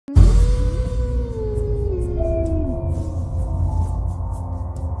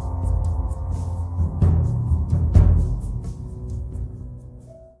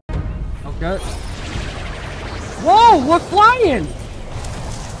Okay. Whoa, we're flying!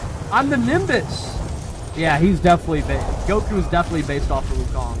 I'm the Nimbus. Yeah, he's definitely Goku's definitely based off of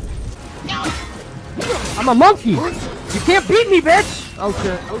Wukong. I'm a monkey. You can't beat me, bitch. Oh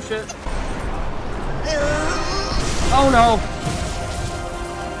shit. Oh shit. Oh no.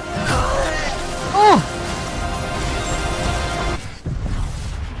 Oh.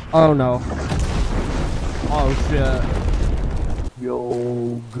 Oh no. Oh shit.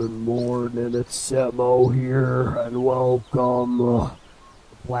 Yo, good morning. It's Samo here, and welcome.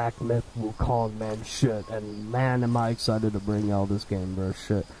 Black Myth Wukong, man, shit, and man, am I excited to bring y'all this game, bro,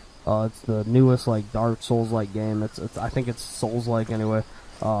 shit. It's the newest, like, Dark Souls-like game. I think it's Souls-like anyway.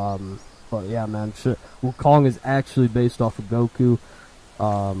 But yeah, man, shit. Wukong is actually based off of Goku,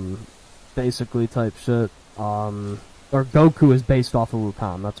 basically type shit. Or Goku is based off of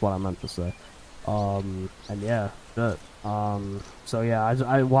Wukong. That's what I meant to say. And yeah, shit. So yeah,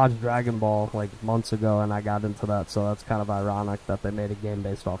 I watched Dragon Ball like months ago and I got into that, so that's kind of ironic that they made a game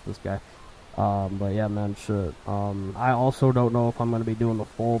based off this guy. But yeah, man, shit. I also don't know if I'm going to be doing the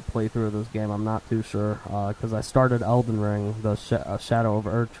full playthrough of this game. I'm not too sure, because I started Elden Ring, the Shadow of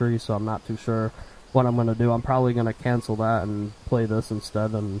Erdtree, so I'm not too sure what I'm going to do. I'm probably going to cancel that and play this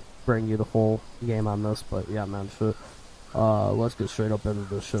instead and bring you the full game on this, but yeah, man, shit. Let's get straight up into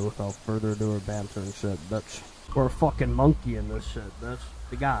this shit without further ado or banter and shit, bitch. We're a fucking monkey in this shit, bitch.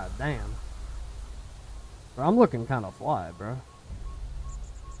 God damn. Bro, I'm looking kind of fly, bro.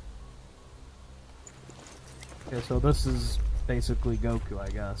 Okay, so this is basically Goku, I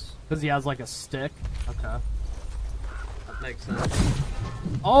guess. Because he has like a stick. Okay. That makes sense.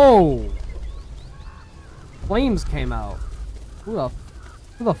 Oh! Flames came out. Who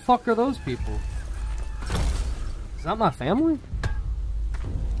the fuck are those people? Is that my family?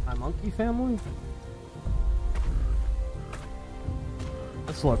 My monkey family?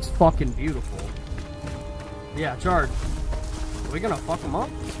 This looks fucking beautiful. Yeah, charge. Are we gonna fuck them up?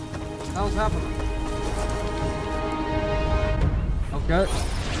 What the hell's happening? Okay.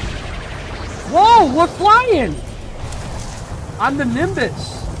 Whoa, we're flying! I'm the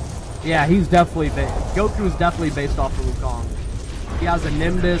Nimbus. Yeah, he's definitely Goku is definitely based off of Wukong. He has a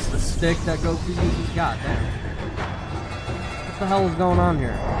Nimbus, the stick that Goku uses. God damn. What the hell is going on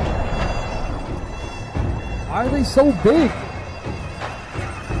here? Why are they so big?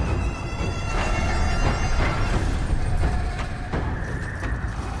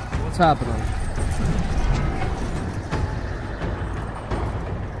 What's happening?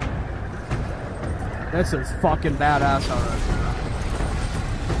 This is fucking badass already.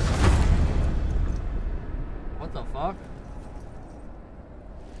 What the fuck?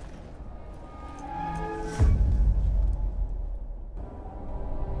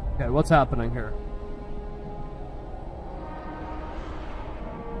 Okay, what's happening here?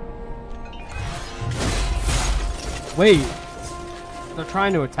 Wait. They're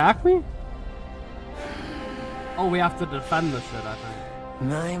trying to attack me? Oh, we have to defend this shit, I think.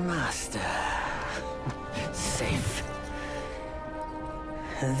 My master. Safe.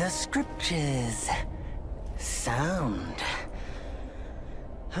 The scriptures. Sound.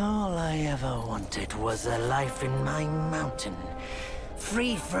 All I ever wanted was a life in my mountain.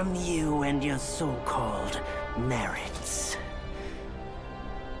 Free from you and your so-called merits.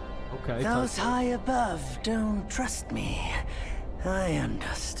 Okay. Those high above don't trust me. I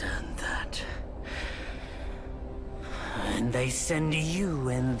understand that. And they send you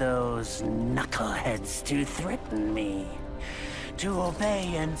and those knuckleheads to threaten me. To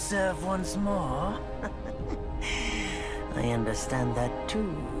obey and serve once more. I understand that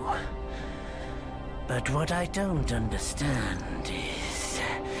too. But what I don't understand is...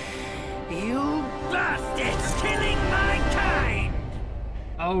 you bastards killing my kind!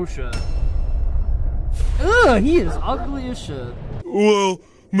 Oh shit. Ugh, he is ugly as shit. Well,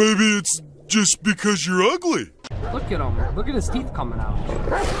 maybe it's just because you're ugly. Look at him. Look at his teeth coming out.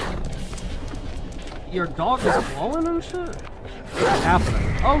 Your dog is glowing and shit? What's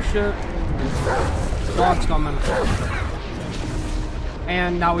happening? Oh shit. The dog's coming.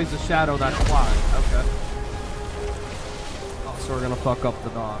 And now he's a shadow that's flying. Okay. Oh, so we're gonna fuck up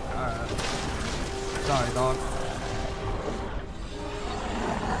the dog. Alright. Sorry, dog.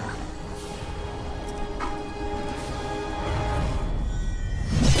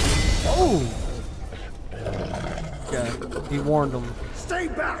 Oh! Okay, he warned him. Stay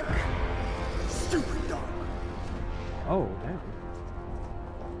back! Stupid dog! Oh, damn.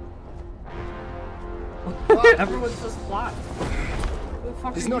 Everyone's just flat.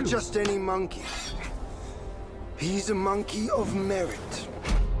 He's not just any monkey. He's a monkey of merit.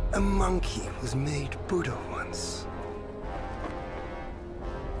 A monkey was made Buddha once.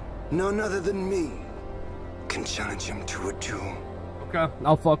 none other than me can challenge him to a duel. Okay,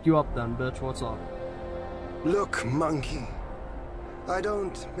 I'll fuck you up then, bitch. What's up? Look, monkey. I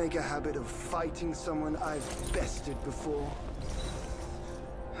don't make a habit of fighting someone I've bested before.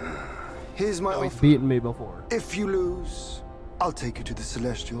 Here's my offer. He's beaten me before. If you lose, I'll take you to the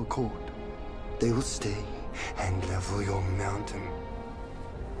Celestial Court. They will stay and level your mountain.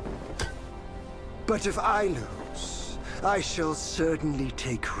 But if I lose, I shall certainly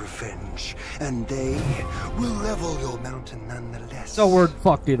take revenge, and they will level your mountain nonetheless. So we're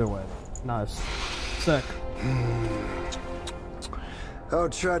fucked either way. Nice. Sick. How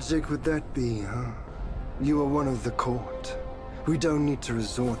tragic would that be, huh? You are one of the court. We don't need to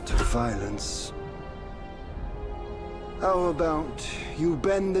resort to violence. How about you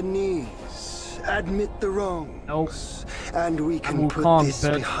bend the knees, admit the wrongs, nope. And we can put Wukong, this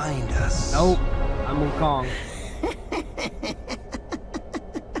bitch. behind us. Nope, I'm Wukong.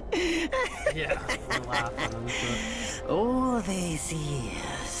 Yeah, I'm laughing and shit. All these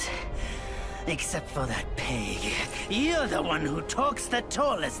years, except for that pig, you're the one who talks the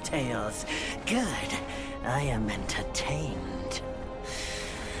tallest tales. Good, I am entertained.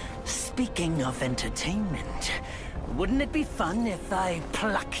 Speaking of entertainment, wouldn't it be fun if I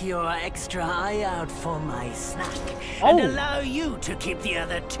pluck your extra eye out for my snack and allow you to keep the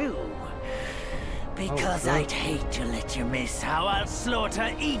other two? Because I'd hate to let you miss how I'll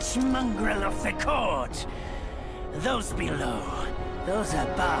slaughter each mongrel of the court. Those below, those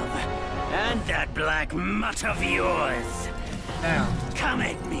above, and that black mutt of yours. Damn. Come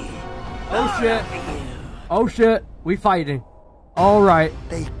at me. Oh shit. Oh shit. We fighting. Alright.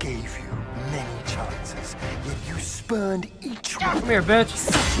 They gave you many chances, yet you spurned each one. Come here, bitch.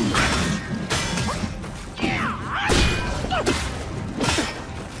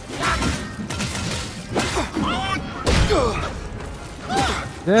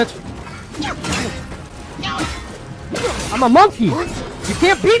 Bitch. I'm a monkey. You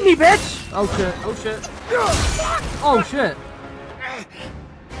can't beat me, bitch. Oh shit. Oh shit. Oh shit.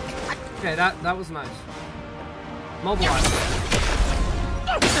 Okay, that was nice. Mobilize.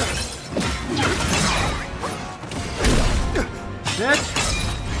 Bitch.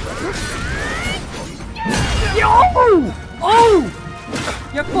 Yo! Oh!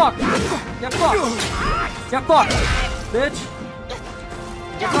 You fucked. You fucked. You fucked. Bitch.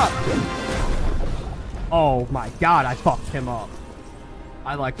 Get up. Oh my god, I fucked him up.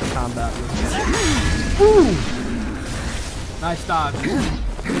 I like the combat. Ooh! Nice dodge.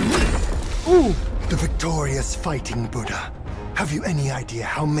 Ooh! The victorious fighting Buddha. Have you any idea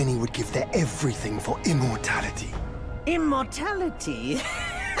how many would give their everything for immortality? Immortality?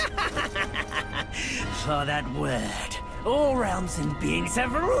 For that word, all realms and beings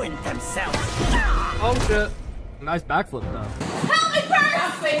have ruined themselves. Oh shit. Nice backflip though. Help me first!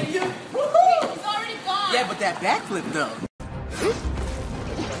 I'll save you. Woohoo! He's already gone. Yeah, but that backflip though.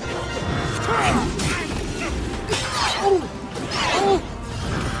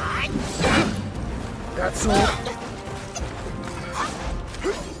 That's all.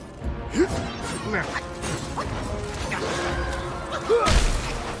 Come here.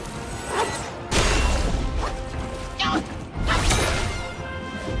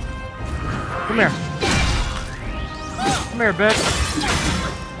 Come here. Come here, bitch.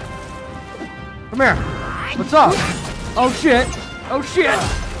 Come here. What's up? Oh shit. Oh shit.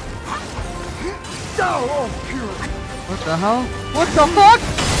 What the hell? What the fuck?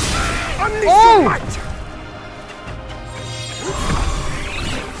 Oh!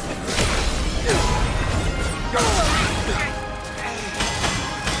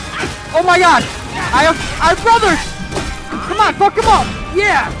 Oh my god! I have brothers! Come on, fuck him up!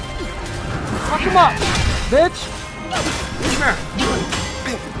 Yeah! Fuck him up, bitch! Come here.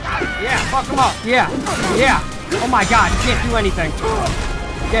 Yeah, fuck him up. Yeah, yeah. Oh my god, you can't do anything.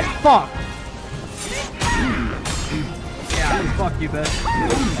 Get fucked. Yeah, fuck you, bitch.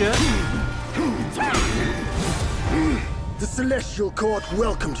 Oh shit. The Celestial Court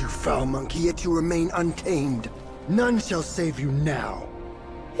welcomed you, foul monkey, yet you remain untamed. None shall save you now.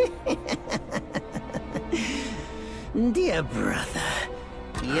 Dear brother,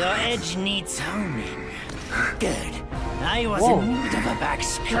 your edge needs honing. Good. I was in need of a back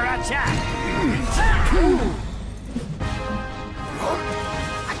scratcher.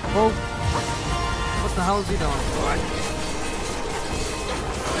 Oh. What the hell is he doing?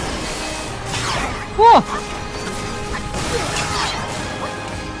 Whoa!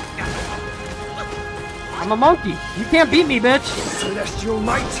 I'm a monkey. You can't beat me, bitch. Celestial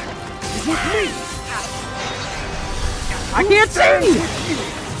might is with me. I can't see!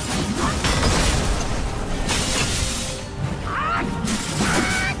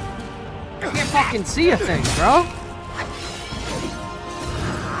 fucking see a thing, bro.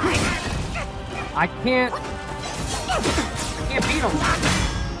 I can't beat him.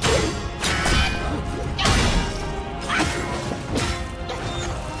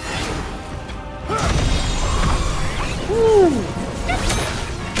 Woo.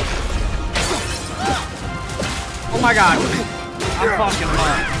 Oh my god. I'm fucking him up.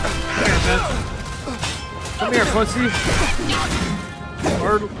 Come here, bitch. Come here, pussy.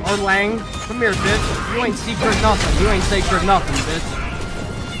 Or Lang. Come here, bitch. You ain't secret nothing. You ain't sacred nothing, bitch.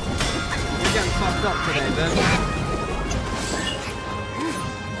 You're getting fucked up today, bitch.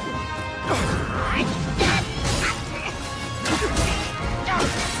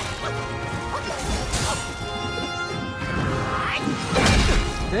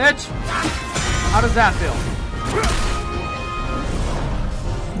 Bitch! How does that feel?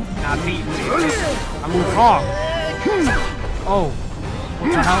 Not beating me. I'm Wukong. Oh. What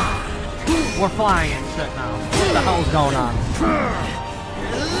the hell? We're flying and shit now. What the hell's going on?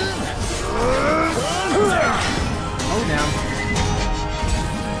 Oh, damn.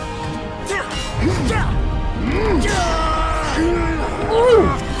 Ooh!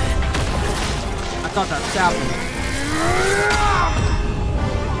 I thought that stabbed me.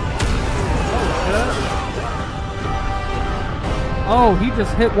 Oh, he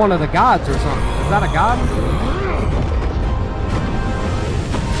just hit one of the gods or something. Is that a god?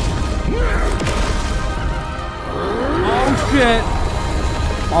 Oh shit!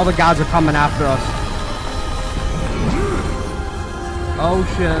 All the gods are coming after us. Oh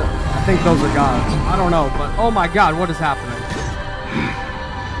shit. I think those are gods. I don't know, but oh my god, what is happening?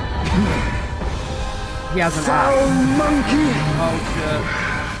 He has an axe. Oh, monkey! Oh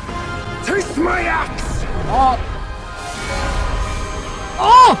shit. Taste my axe! Oh!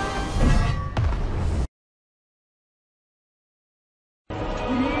 Oh!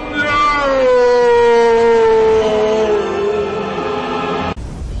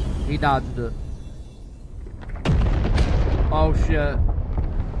 He dodged it. Oh shit.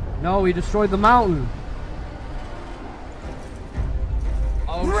 No, he destroyed the mountain.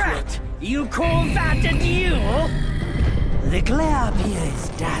 Oh Rat! shit. You call that a duel? The glare up here is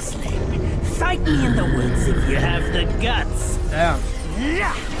dazzling. Fight me in the woods if you have the guts. Damn.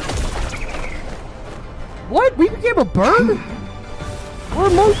 What? We became a bird? We're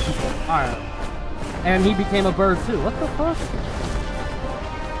monkey. Alright. And he became a bird too. What the fuck?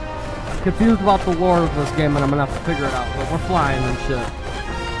 I'm confused about the lore of this game and I'm gonna have to figure it out. But we're flying and shit.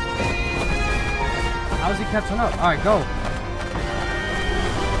 How is he catching up? Alright, go.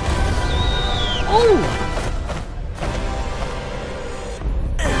 Oh!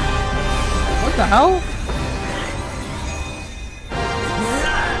 What the hell?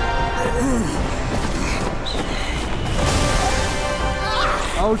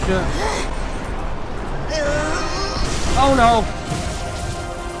 Oh shit. Oh no.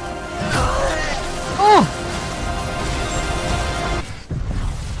 Oh!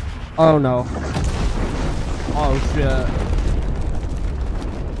 Oh no. Oh shit.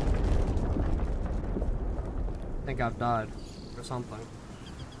 I think I've died or something.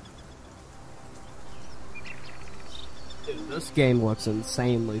 Dude, this game looks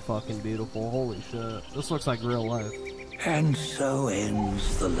insanely fucking beautiful. Holy shit. This looks like real life. And so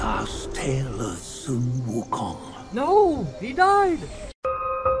ends the last tale of Sun Wukong. No! He died!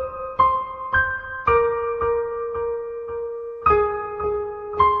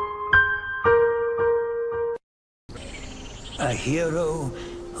 A hero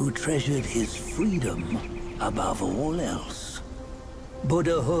who treasured his freedom above all else.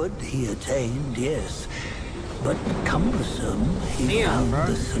 Buddhahood he attained, yes, but cumbersome he found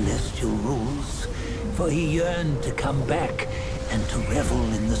the celestial rules, for he yearned to come back and to revel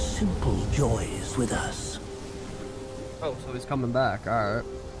in the simple joys with us. Oh, so he's coming back, alright.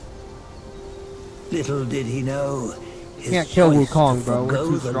 Little did he know, his can't kill choice Wukong, to bro. We're forgo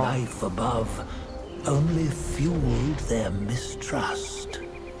too the strong. life above only fueled their mistrust.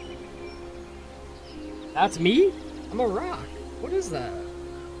 That's me? I'm a rock. What is that?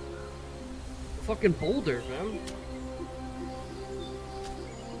 Fucking boulder, man.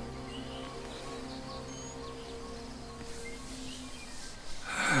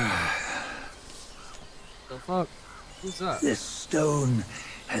 The fuck? Who's that? This stone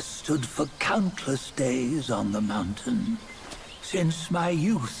has stood for countless days on the mountain. Since my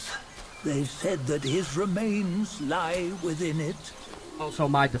youth, they've said that his remains lie within it. Also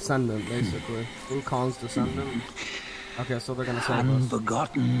my descendant, basically. Wukong's descendant. Okay, so they're gonna save us.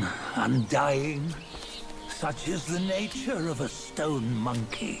 Unbegotten, undying. Such is the nature of a stone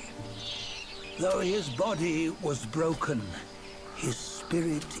monkey. Though his body was broken, his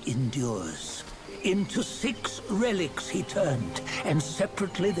spirit endures. Into 6 relics he turned, and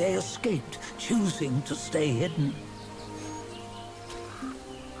separately they escaped, choosing to stay hidden.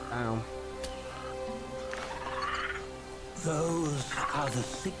 Damn. Those are the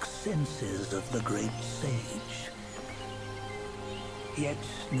 6 senses of the great sage. Yet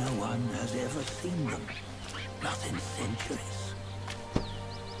no one has ever seen them, not in centuries.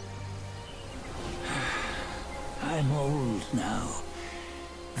 I'm old now.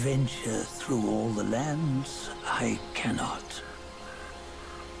 Venture through all the lands I cannot.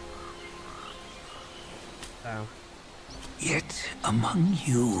 Damn. Yet among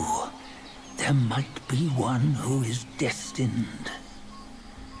you, there might be one who is destined.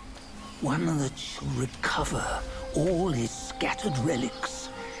 One that shall recover all his scattered relics.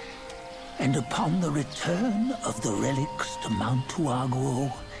 And upon the return of the relics to Mount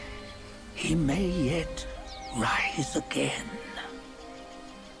Tuaguo, he may yet rise again.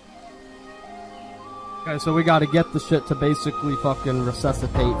 Okay, so we gotta get the shit to basically fucking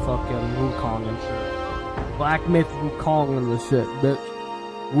resuscitate fucking Wukong and shit. Black Myth Wukong and the shit, bitch.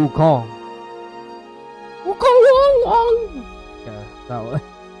 Wukong. Wukong! Yeah, that was...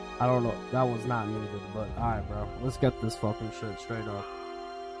 I don't know, that was not needed, but alright, bro. Let's get this fucking shit straight up.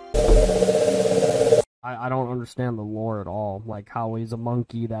 I don't understand the lore at all. Like, how he's a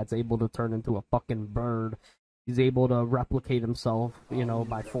monkey that's able to turn into a fucking bird. He's able to replicate himself, you know,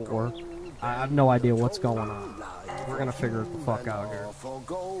 by 4. I have no idea what's going on. We're gonna figure it the fuck out here.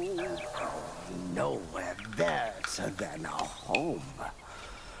 Nowhere better than a home.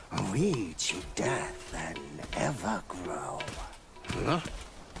 Reach death and ever grow. Huh?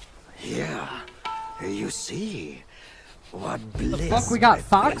 Here, you see what bliss. The fuck, we got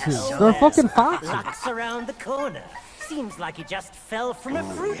foxes. They're fucking foxes. Luck's around the corner. Seems like he just fell from a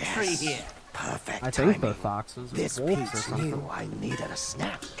fruit tree here. Perfect. I think they're foxes. Or This wolves or beast something. knew I needed a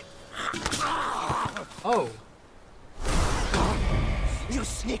snack. Oh. You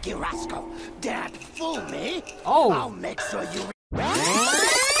sneaky rascal! Dare to fool me? Oh. I'll make sure you.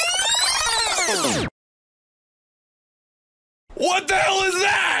 What the hell is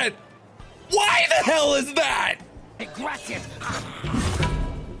that? Why the hell is that? Aggressive.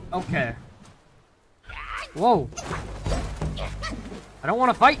 Okay. Whoa. I don't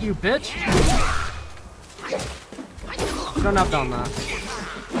want to fight you, bitch. Shouldn't have done that.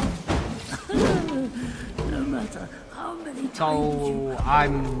 No matter how many So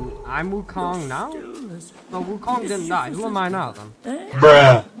I'm Wukong now? No, Wukong didn't die. Who am I now then?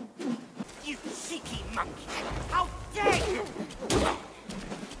 Bruh. You cheeky monkey! How dare you!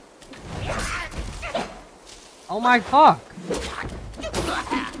 Oh my fuck!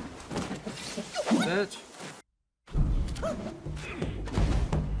 Bitch.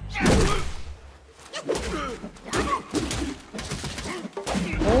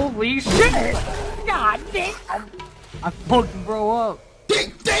 Holy shit! God damn! I fucking bro up.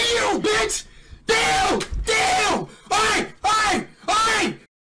 Damn, bitch! Damn! Damn! Aye!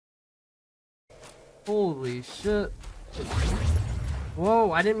 Holy shit.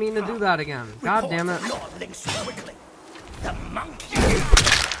 Whoa, I didn't mean to do that again. God damn it. The monkey!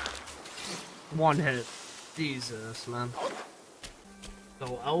 One hit. Jesus, man.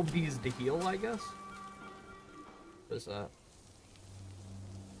 So LB's to heal, I guess? What is that?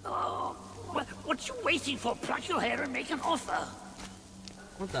 Oh, what you waiting for? Pluck your hair and make an offer.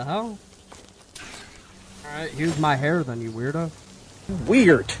 What the hell? Alright, here's my hair then, you weirdo.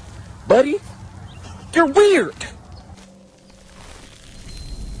 Weird, buddy. You're weird.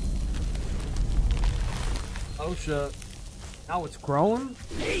 Oh shit. Now it's growing?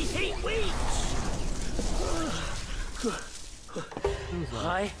 Hey, wait!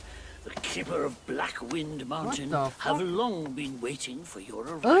 I, the keeper of Black Wind Mountain, What the have fuck? long been waiting for your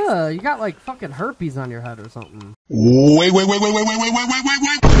arrival. You got like fucking herpes on your head or something. Wait. What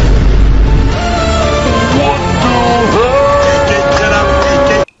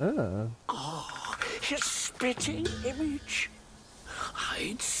the hell? Oh, his spitting image.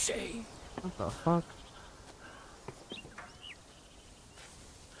 I'd say. What the fuck?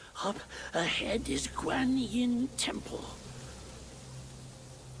 Up ahead is Guan Yin Temple.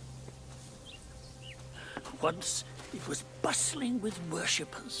 Once it was bustling with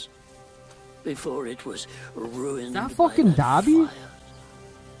worshippers. Before it was ruined. Is that by fucking that Dobby? fire.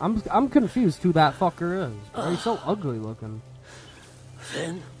 I'm confused who that fucker is. Bro, he's so ugly looking.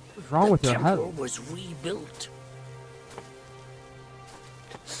 Then What's wrong with the your head? temple was rebuilt.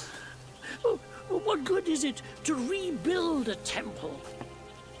 Oh, what good is it to rebuild a temple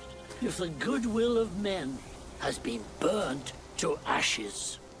if the goodwill of men has been burnt to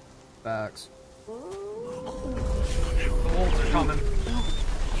ashes? Facts. The wolves are coming.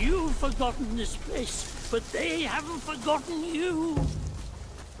 You've forgotten this place, but they haven't forgotten you.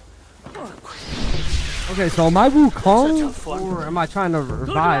 Okay, so am I Wukong, Such a fun or am I trying to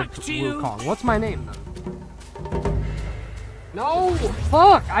revive Wukong? What's my name then? No!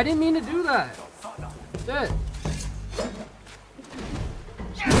 Fuck! I didn't mean to do that! Shit.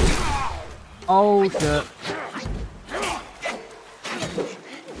 Oh shit.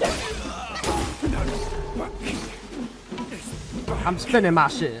 I'm spinning my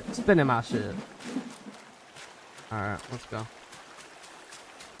shit. Spinning my shit. Alright, let's go.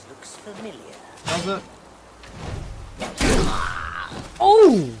 Looks familiar. Does it?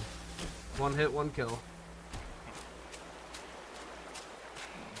 Oh! One hit, one kill.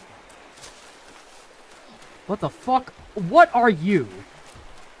 What the fuck? What are you?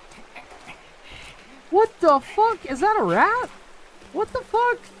 What the fuck? Is that a rat? What the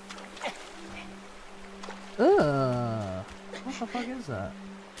fuck? Ugh. What the fuck is that?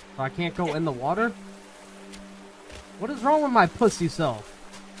 Oh, I can't go in the water? What is wrong with my pussy self?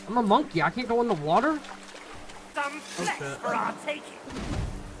 I'm a monkey. I can't go in the water? Some flesh for our taking.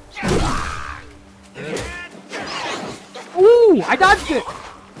 Ooh! I dodged it!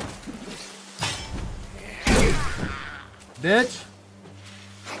 Bitch!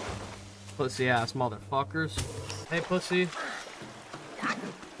 Pussy ass motherfuckers. Hey, pussy.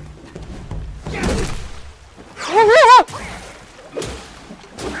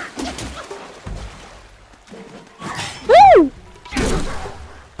 Woo!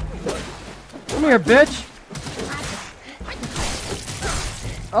 Come here, bitch.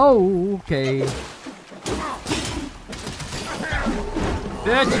 Oh, okay.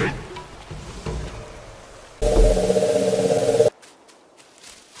 Bitch.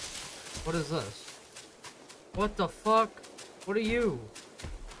 What is this? What the fuck? What are you?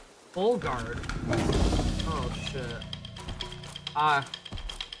 Bull guard. Oh shit. Are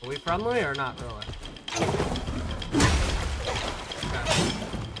we friendly or not really? Okay.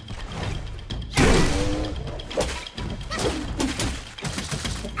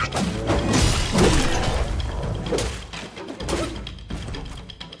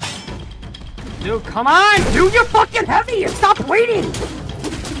 Dude, come on! Dude, you're fucking heavy! And stop waiting!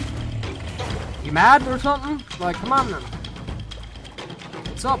 You mad or something? Like, come on then.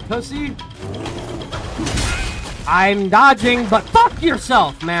 What's up, pussy? I'm dodging, but fuck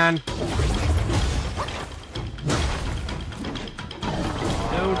yourself, man! Dude.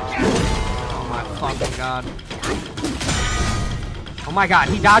 Oh my fucking god. Oh my god,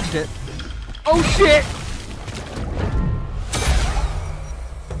 he dodged it. Oh shit!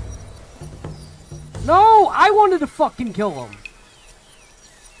 No! I wanted to fucking kill him!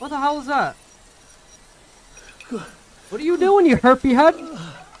 What the hell is that? What are you doing, you herpy head?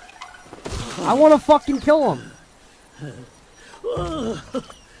 I want to fucking kill him.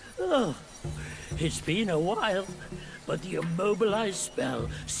 It's been a while, but the immobilized spell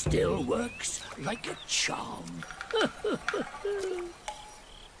still works like a charm.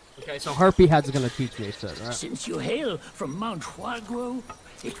 Okay, so herpy head's gonna teach me shit, right? Since you hail from Mount Huagro,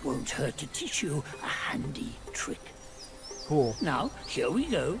 it won't hurt to teach you a handy trick. Cool. Now, here we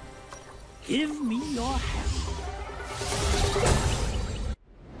go. Give me your hand.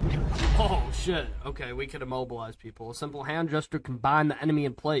 Oh shit. Okay, we can immobilize people. A simple hand gesture can bind the enemy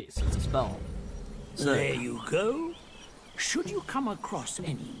in place. It's a spell. There you go. Should you come across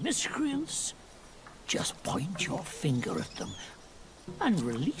any miscreants, just point your finger at them and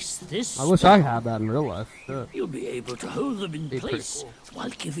release this. I wish I had that in real life. Shit. You'll be able to hold them in Be pretty place cool. while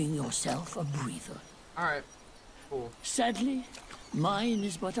giving yourself a breather. Alright. Cool. Sadly, mine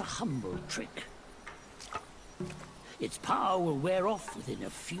is but a humble trick. Its power will wear off within a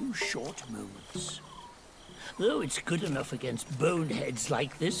few short moments. Though it's good enough against boneheads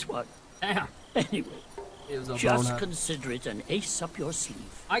like this one. Damn. Anyway, just bonehead. consider it an ace up your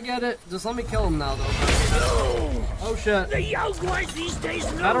sleeve. I get it. Just let me kill him now, though. Oh shit. The young ones these days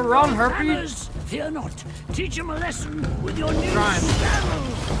know Gotta run, no Herpy. manners. Fear not. Teach them a lesson with your new Trying. spell.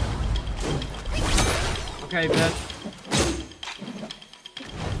 Okay, bitch.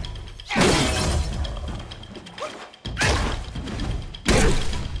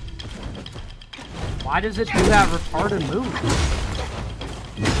 Why does it do that retarded move?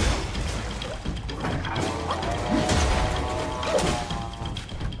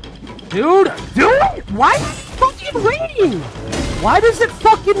 Dude! Why is it fucking waiting? Why does it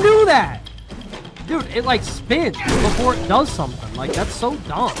fucking do that? Dude, it like spins before it does something. Like, that's so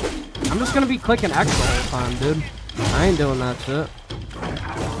dumb. I'm just gonna be clicking X the whole time, dude. I ain't doing that shit.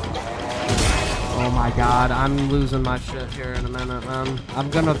 Oh my god, I'm losing my shit here in a minute, man. I'm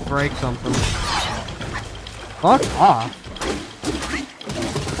gonna break something. Fuck off.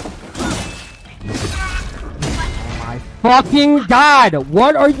 fucking god!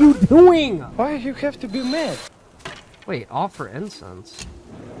 What are you doing? Why do you have to be mad? Wait, offer incense.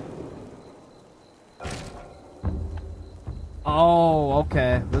 Oh,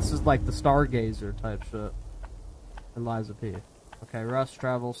 okay. This is like the Stargazer type shit. And Liza P. Okay, rest,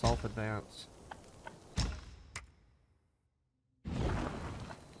 travel, self-advance.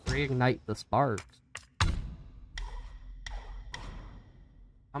 Reignite the sparks.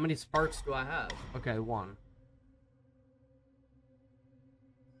 How many sparks do I have? Okay, 1.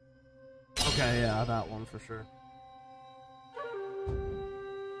 Okay, yeah, that one for sure.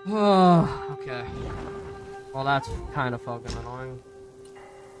 Okay. Well, that's kind of fucking annoying.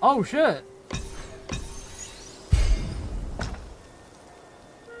 Oh, shit!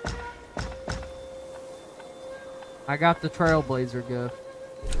 I got the Trailblazer gift.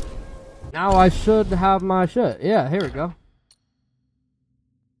 Now I should have my shit. Yeah, here we go.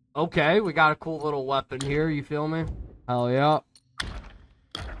 Okay, we got a cool little weapon here, you feel me? Hell yeah.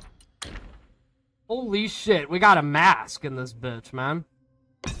 Holy shit, we got a mask in this bitch, man.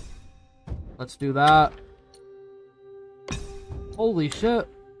 Let's do that. Holy shit,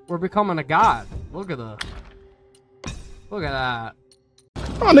 we're becoming a god. Look at this. Look at that.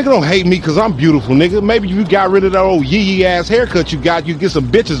 Oh, nigga, don't hate me because I'm beautiful, nigga. Maybe if you got rid of that old yee-yee ass haircut you got, you get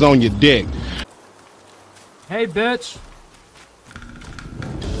some bitches on your dick. Hey, bitch.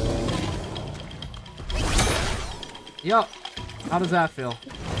 Yup. How does that feel?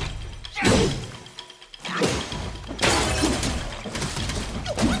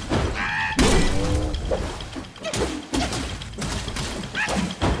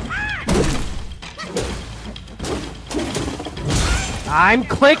 I'm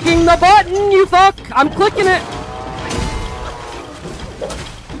clicking the button, you fuck! I'm clicking it!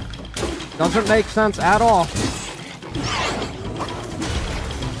 Doesn't make sense at all.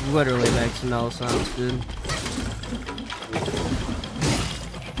 Literally makes no sense, dude.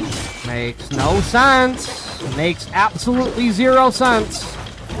 Makes no sense. Makes absolutely 0 sense.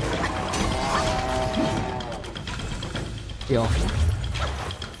 Yo.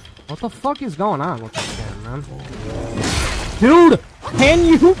 What the fuck is going on with this game, man? Dude, can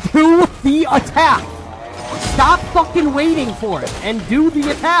you do the attack? Stop fucking waiting for it and do the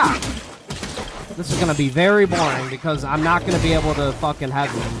attack. This is gonna be very boring because I'm not gonna be able to fucking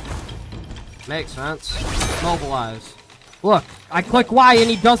have him. Makes sense. Mobilize. Look, I click Y and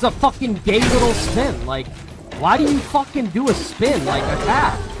he does a fucking gay little spin. Like, why do you fucking do a spin? Like,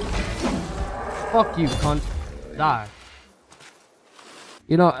 attack. Fuck you, cunt. Die.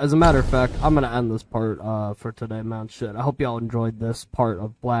 You know, as a matter of fact, I'm gonna end this part for today, man. Shit. I hope y'all enjoyed this part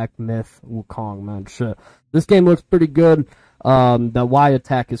of Black Myth Wukong, man. Shit. This game looks pretty good. The Y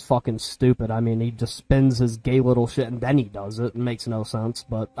attack is fucking stupid. I mean, he just spins his gay little shit and then he does it. It makes no sense,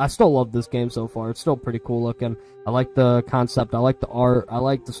 but I still love this game so far. It's still pretty cool looking. I like the concept. I like the art. I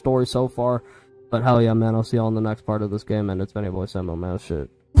like the story so far. But hell yeah, man. I'll see y'all in the next part of this game, and it's been your boy Samo, man. Shit.